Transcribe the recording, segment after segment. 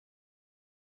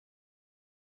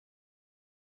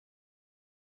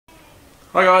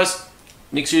Hi guys,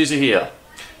 Nick's User here.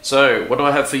 So what do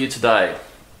I have for you today?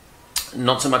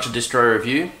 Not so much a distro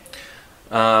review.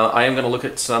 I am going to look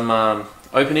at some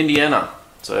OpenIndiana.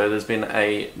 So there's been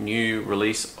a new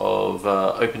release of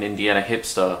OpenIndiana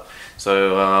Hipster.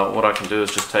 So what I can do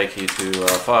is just take you to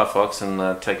Firefox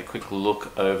and take a quick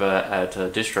look over at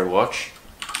DistroWatch.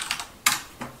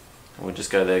 We'll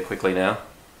just go there quickly now.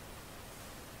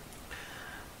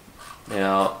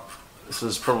 Now, this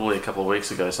was probably a couple of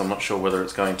weeks ago, so I'm not sure whether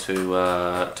it's going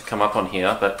to come up on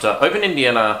here. But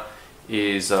OpenIndiana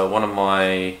is one of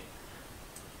my,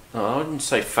 I wouldn't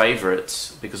say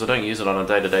favorites because I don't use it on a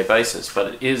day-to-day basis,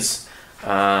 but it is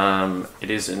an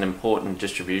important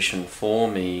distribution for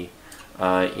me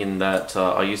in that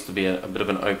I used to be a bit of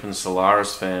an Open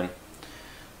Solaris fan.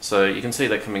 So you can see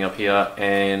that coming up here,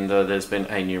 and there's been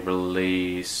a new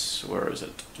release. Where is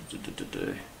it?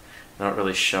 Not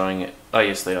really showing it. Oh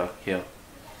yes, they are here.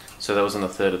 So that was on the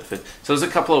 3rd of the 5th. So it was a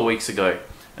couple of weeks ago.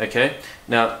 Okay.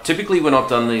 Now, typically when I've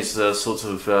done these sorts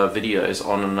of videos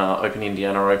on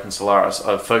OpenIndiana or Open Solaris,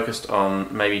 I've focused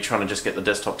on maybe trying to just get the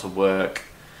desktop to work.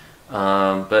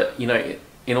 But you know,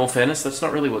 in all fairness, that's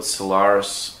not really what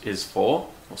Solaris is for,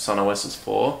 or SunOS is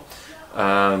for.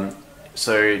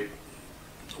 So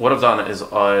what I've done is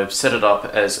I've set it up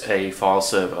as a file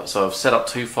server. So I've set up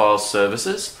two file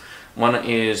services. One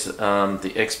is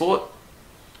the export,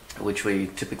 which we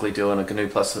typically do on a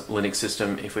GNU+Linux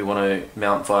system if we want to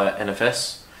mount via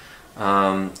NFS.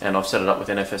 And I've set it up with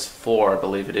NFS 4, I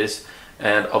believe it is.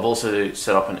 And I've also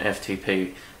set up an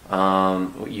FTP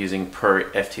using per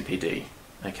FTPD.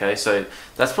 Okay, so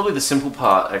that's probably the simple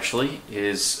part actually,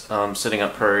 is setting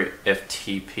up per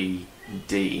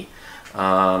FTPD.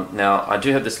 Now I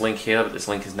do have this link here, but this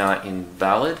link is now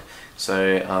invalid.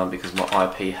 So because my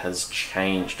IP has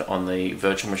changed on the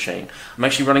virtual machine. I'm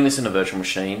actually running this in a virtual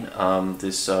machine,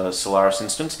 this Solaris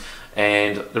instance,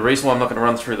 and the reason why I'm not going to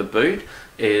run through the boot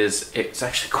is it's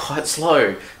actually quite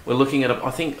slow. We're looking at, I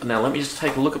think, now let me just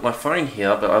take a look at my phone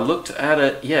here, but I looked at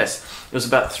it, yes, it was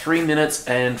about 3 minutes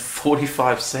and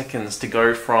 45 seconds to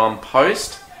go from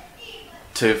post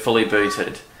to fully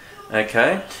booted.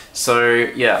 Okay, so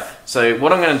yeah, so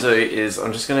what I'm going to do is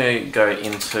I'm just going to go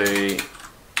into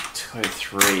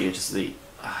 203, which is the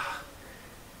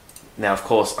now of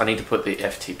course I need to put the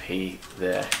FTP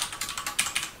there.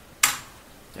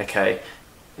 Okay,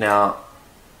 now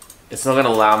it's not going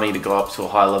to allow me to go up to a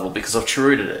high level because I've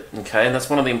chrooted it. Okay, and that's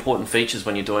one of the important features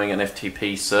when you're doing an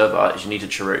FTP server, is you need to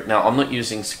chroot. Now I'm not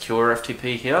using secure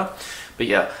FTP here, but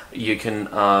yeah, you can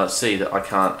see that I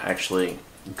can't actually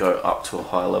go up to a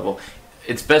high level.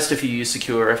 It's best if you use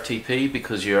secure FTP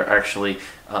because you're actually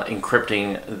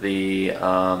encrypting the,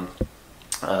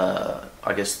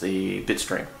 I guess, the bit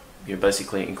stream. You're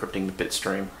basically encrypting the bit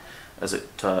stream as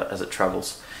it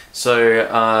travels.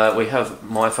 So we have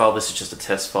my file. This is just a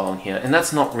test file in here, and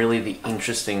that's not really the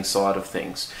interesting side of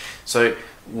things. So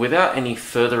without any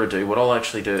further ado, what I'll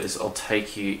actually do is I'll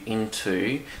take you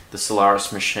into the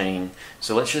Solaris machine.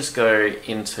 So let's just go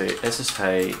into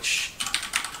SSH.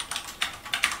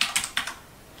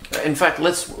 In fact,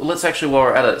 let's actually, while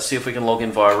we're at it, see if we can log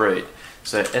in via root.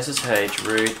 So SSH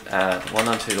root at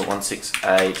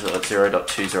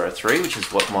 192.168.0.203, which is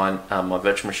what my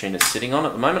virtual machine is sitting on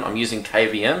at the moment. I'm using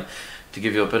KVM to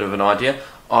give you a bit of an idea.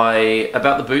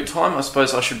 About the boot time, I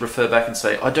suppose I should refer back and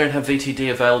say I don't have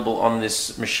VTD available on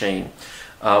this machine.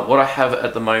 What I have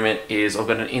at the moment is I've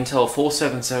got an Intel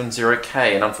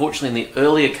 4770K, and unfortunately in the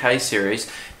earlier K series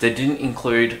they didn't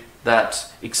include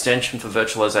that extension for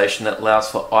virtualization that allows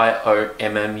for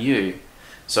IOMMU.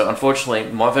 So unfortunately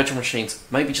my virtual machines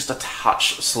may be just a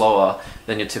touch slower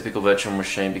than your typical virtual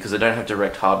machine because they don't have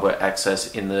direct hardware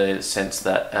access in the sense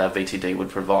that VTD would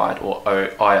provide, or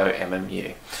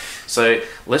IOMMU. So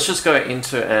let's just go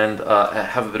into and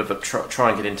have a bit of a try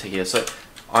and get into here. So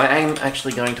I am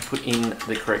actually going to put in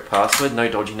the correct password, no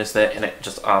dodginess there, and it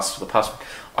just asks for the password.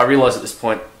 I realize at this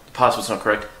point the password's not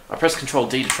correct. I press Ctrl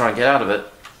D to try and get out of it,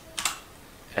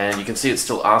 and you can see it's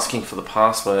still asking for the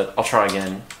password. I'll try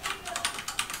again.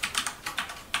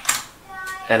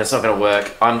 And it's not going to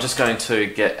work. I'm just going to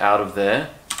get out of there,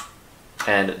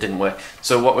 and it didn't work.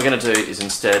 So what we're going to do is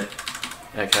instead,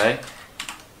 okay,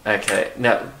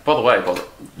 now, by the way,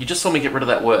 you just saw me get rid of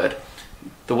that word.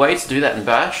 The way to do that in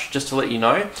Bash, just to let you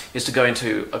know, is to go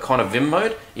into a kind of Vim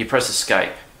mode. You press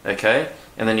escape, okay,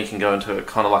 and then you can go into a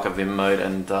kind of like a Vim mode,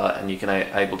 and you can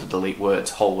able to delete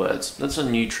words, whole words. That's a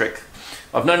new trick.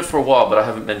 I've known it for a while, but I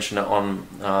haven't mentioned it on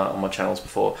my channels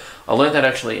before. I learned that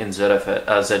actually in Z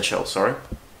Shell, sorry,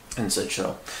 in Z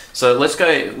Shell. So let's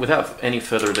go, without any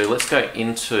further ado, let's go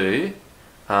into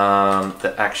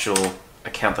the actual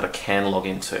account that I can log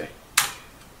into.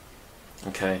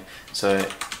 Okay, so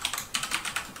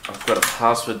I've got a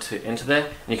password to enter there,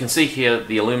 and you can see here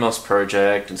the Illumos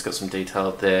project, and it's got some detail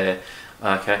up there.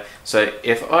 Okay, so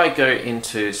if I go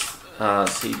into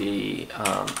CD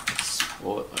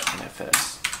export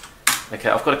NFS, okay,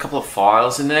 I've got a couple of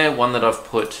files in there, one that I've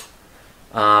put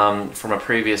from a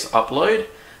previous upload,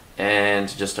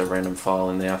 and just a random file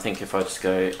in there. I think if I just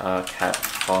go cat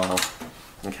file,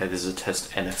 okay, this is a test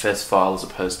NFS file as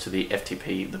opposed to the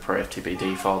FTP, the Pro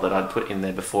FTPD file that I'd put in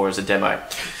there before as a demo.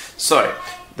 So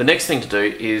the next thing to do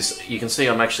is, you can see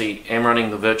I'm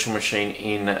running the virtual machine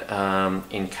in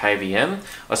KVM.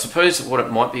 I suppose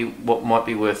what might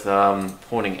be worth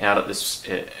pointing out at this,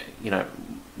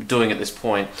 doing at this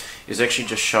point, is actually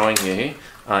just showing you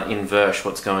in Versh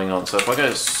what's going on. So if I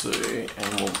go su,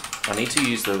 and I need to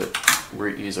use the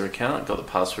root user account. I got the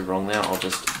password wrong there. I'll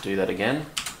just do that again.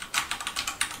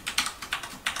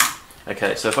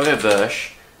 Okay, so if I go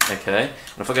Versh, okay,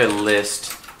 and if I go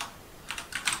list,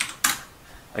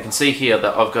 I can see here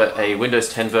that I've got a Windows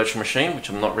 10 virtual machine, which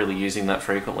I'm not really using that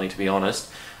frequently, to be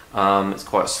honest. It's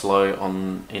quite slow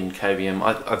in KVM.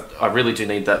 I really do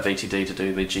need that VTD to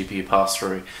do the GPU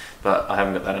pass-through, but I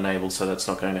haven't got that enabled, so that's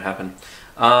not going to happen.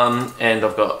 And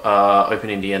I've got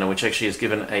OpenIndiana, which actually is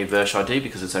given a Versh ID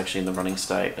because it's actually in the running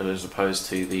state, as opposed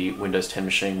to the Windows 10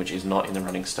 machine, which is not in the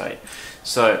running state.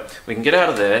 So we can get out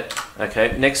of there.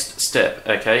 Okay, next step,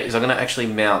 okay, is I'm going to actually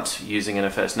mount using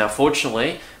NFS. Now,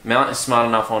 fortunately, Mount is smart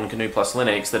enough on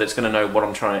GNU+Linux that it's going to know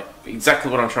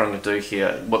exactly what I'm trying to do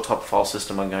here, what type of file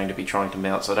system I'm going to be trying to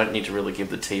mount, so I don't need to really give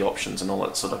the T options and all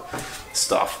that sort of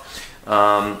stuff.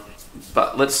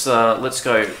 But let's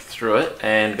go through it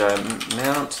and go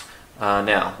mount.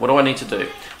 Now, what do I need to do?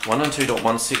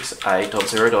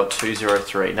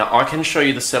 192.168.0.203. Now, I can show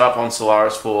you the setup on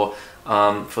Solaris for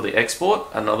the export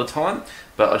another time,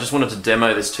 but I just wanted to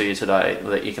demo this to you today,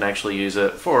 that you can actually use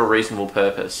it for a reasonable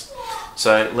purpose.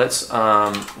 So let's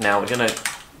now we're going to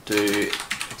do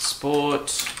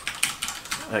export.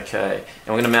 Okay, and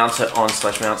we're going to mount it on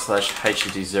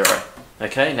 /mount/hdd0.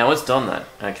 Okay, now it's done that.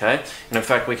 Okay, and in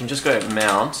fact we can just go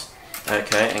mount.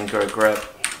 Okay, and go grep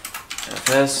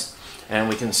NFS, and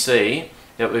we can see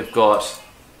that we've got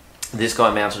this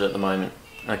guy mounted at the moment.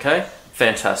 Okay,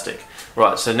 fantastic.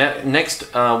 Right, so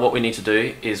next what we need to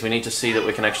do is we need to see that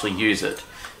we can actually use it.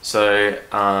 So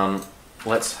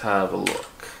let's have a look.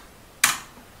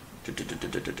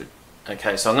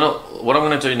 Okay, so what I'm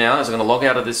gonna do now is I'm gonna log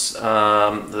out of this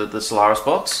the Solaris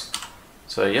box.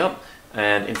 So yep,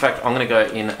 and in fact I'm gonna go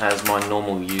in as my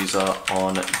normal user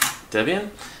on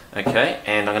Debian. Okay,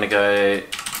 and I'm gonna go.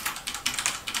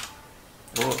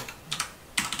 Oh.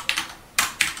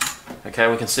 Okay,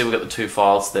 we can see we've got the two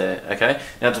files there. Okay,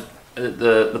 now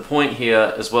the point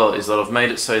here as well is that I've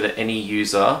made it so that any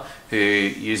user who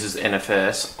uses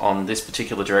NFS on this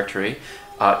particular directory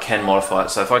can modify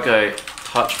it. So if I go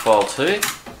touch file 2,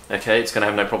 okay, it's going to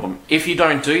have no problem. If you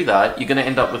don't do that, you're going to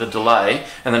end up with a delay,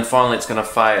 and then finally it's going to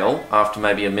fail after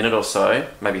maybe a minute or so,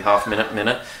 maybe half a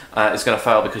minute. It's going to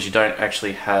fail because you don't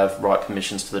actually have right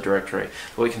permissions to the directory.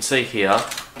 But we can see here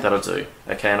that'll do.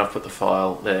 Okay, and I've put the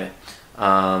file there,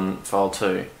 file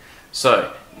 2.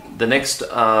 So the next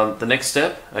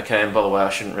step, okay, and by the way, I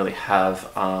shouldn't really have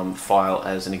file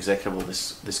as an executable,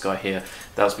 this guy here.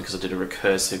 That was because I did a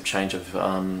recursive change of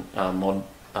mod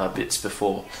bits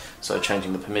before, so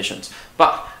changing the permissions.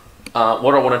 But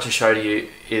what I wanted to show to you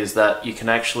is that you can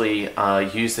actually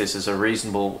use this as a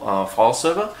reasonable file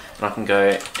server, and I can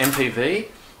go MPV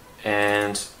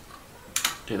and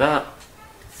do that,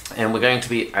 and we're going to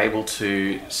be able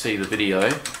to see the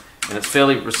video. And it's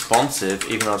fairly responsive,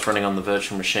 even though it's running on the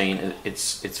virtual machine.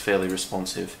 It's fairly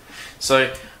responsive.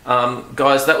 So,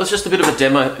 guys, that was just a bit of a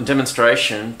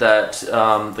demonstration that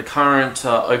the current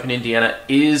OpenIndiana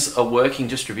is a working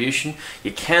distribution.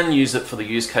 You can use it for the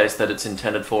use case that it's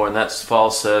intended for, and that's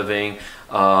file serving.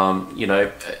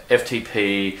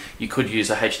 FTP. You could use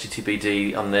a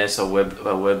HTTPD on there, so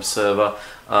a web server.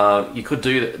 You could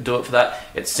do it for that.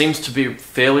 It seems to be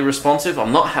fairly responsive.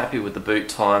 I'm not happy with the boot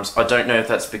times. I don't know if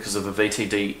that's because of a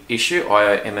VTD issue,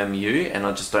 IOMMU, and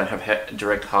I just don't have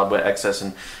direct hardware access,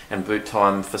 and boot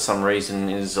time for some reason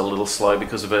is a little slow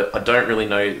because of it. I don't really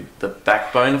know the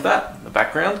backbone of that, the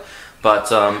background,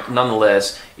 but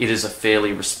nonetheless, it is a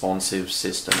fairly responsive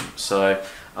system. So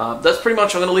that's pretty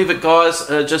much, I'm going to leave it, guys,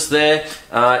 just there.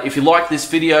 If you like this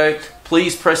video,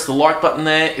 please press the like button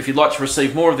there. If you'd like to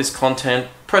receive more of this content,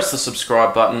 press the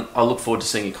subscribe button. I look forward to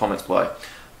seeing your comments below.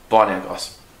 Bye now,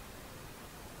 guys.